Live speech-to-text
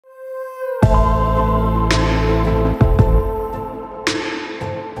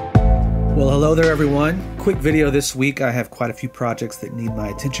Hello there everyone. Quick video this week. I have quite a few projects that need my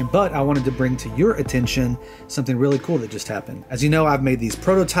attention, but I wanted to bring to your attention something really cool that just happened. As you know, I've made these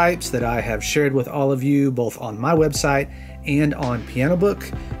prototypes that I have shared with all of you, both on my website and on Piano Book.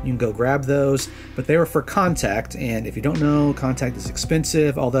 You can go grab those, but they were for Contact, and if you don't know, Contact is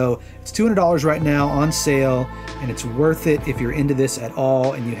expensive, although it's $200 right now on sale, and it's worth it if you're into this at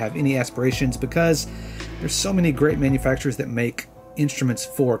all and you have any aspirations, because there's so many great manufacturers that make instruments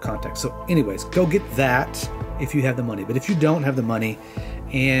for Contact. So anyways, go get that if you have the money. But if you don't have the money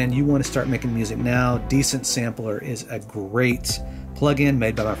and you want to start making music now, Decent Sampler is a great plugin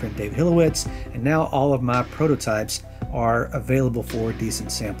made by my friend David Hilowitz, and now all of my prototypes are available for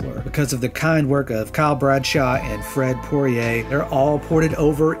Decent Sampler. Because of the kind work of Kyle Bradshaw and Fred Poirer, they're all ported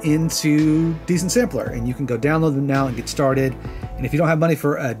over into Decent Sampler, and you can go download them now and get started. And if you don't have money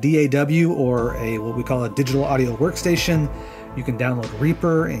for a DAW or a what we call a digital audio workstation, you can download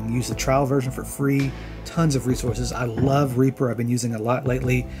Reaper and use the trial version for free. Tons of resources. I love Reaper. I've been using it a lot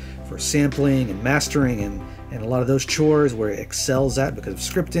lately for sampling and mastering and a lot of those chores where it excels at because of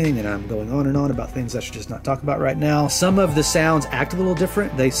scripting, and I'm going on and on about things I should just not talk about right now. Some of the sounds act a little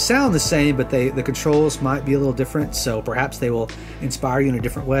different. They sound the same, but the controls might be a little different, so perhaps they will inspire you in a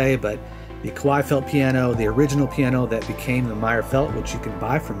different way. But the Kawhi Felt piano, the original piano that became the Meyer Felt, which you can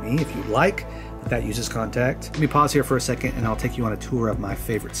buy from me if you'd like, that uses Contact. Let me pause here for a second and I'll take you on a tour of my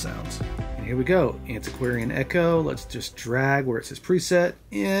favorite sounds. And here we go, Antiquarian Echo. Let's just drag where it says preset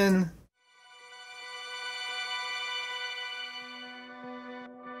in.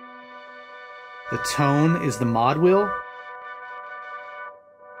 The tone is the mod wheel,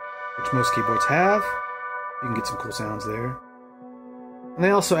 which most keyboards have. You can get some cool sounds there. And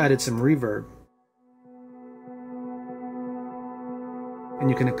they also added some reverb. And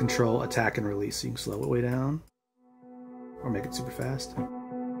you can control attack and release, so you can slow it way down or make it super fast,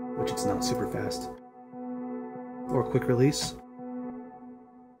 which it's not super fast, or quick release.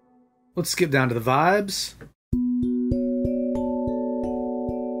 Let's skip down to the vibes.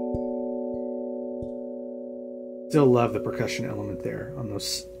 Still love the percussion element there on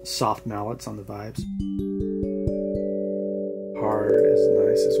those soft mallets on the vibes. Hard is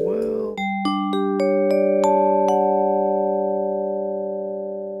nice as well.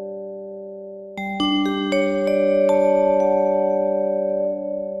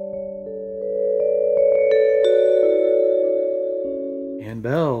 And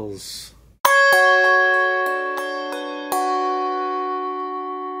bells.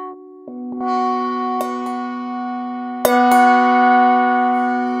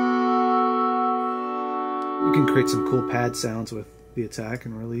 You can create some cool pad sounds with the attack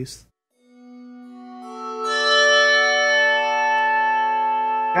and release.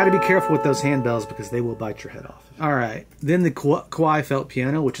 Gotta be careful with those handbells because they will bite your head off. Alright, then the Kawhi Felt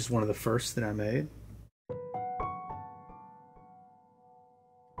piano, which is one of the first that I made.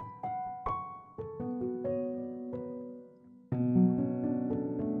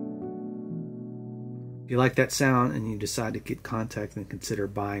 If you like that sound and you decide to get Contact, then consider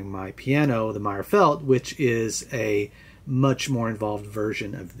buying my piano, the Meyer Felt, which is a much more involved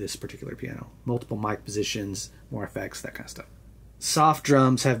version of this particular piano. Multiple mic positions, more effects, that kind of stuff. Soft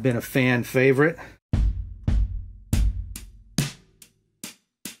drums have been a fan favorite.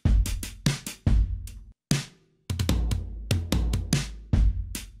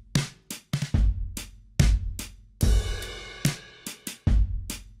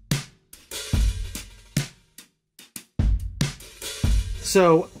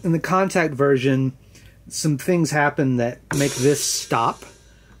 So in the Contact version, some things happen that make this stop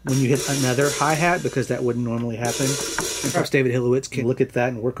when you hit another hi-hat, because that wouldn't normally happen. And perhaps David Hilowitz can look at that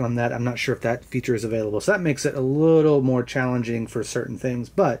and work on that. I'm not sure if that feature is available. So that makes it a little more challenging for certain things,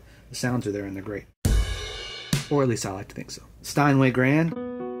 but the sounds are there and they're great. Or at least I like to think so. Steinway Grand.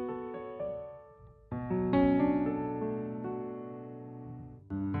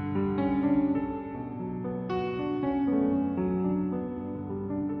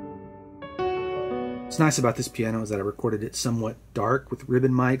 What's nice about this piano is that I recorded it somewhat dark with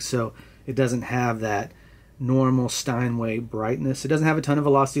ribbon mics, so it doesn't have that normal Steinway brightness. It doesn't have a ton of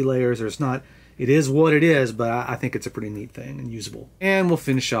velocity layers, or it's not, it is what it is, but I think it's a pretty neat thing and usable. And we'll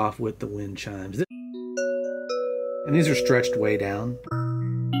finish off with the wind chimes. And these are stretched way down,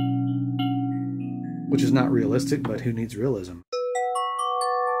 which is not realistic, but who needs realism?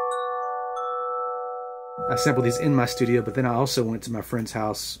 I sampled these in my studio, but then I also went to my friend's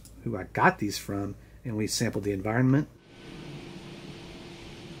house, who I got these from, and we sampled the environment.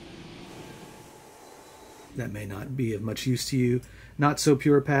 That may not be of much use to you. Not So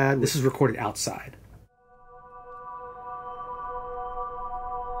Pure Pad. This is recorded outside.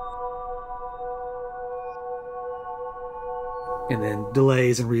 and then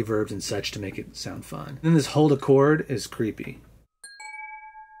delays and reverbs and such to make it sound fun. Then this hold a chord is creepy.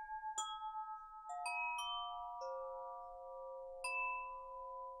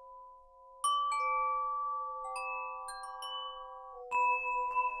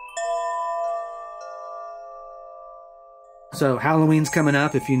 So Halloween's coming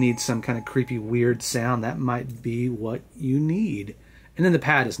up. If you need some kind of creepy, weird sound, that might be what you need. And then the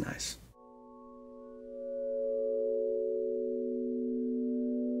pad is nice.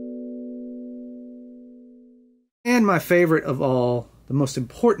 And my favorite of all, the most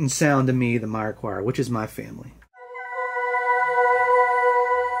important sound to me, the Meyer Choir, which is my family.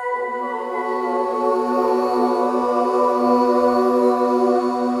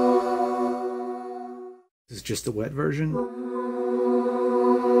 This is just the wet version.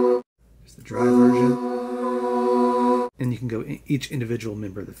 There's the dry version. And you can go each individual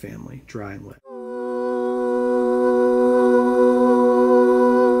member of the family, dry and wet.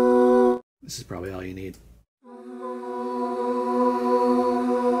 This is probably all you need.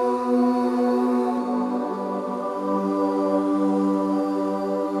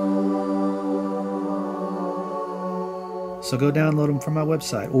 So go download them from my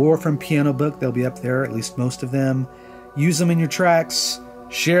website or from Piano Book. They'll be up there, at least most of them. Use them in your tracks.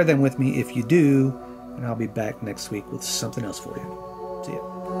 Share them with me if you do. And I'll be back next week with something else for you. See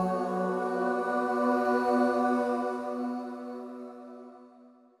ya.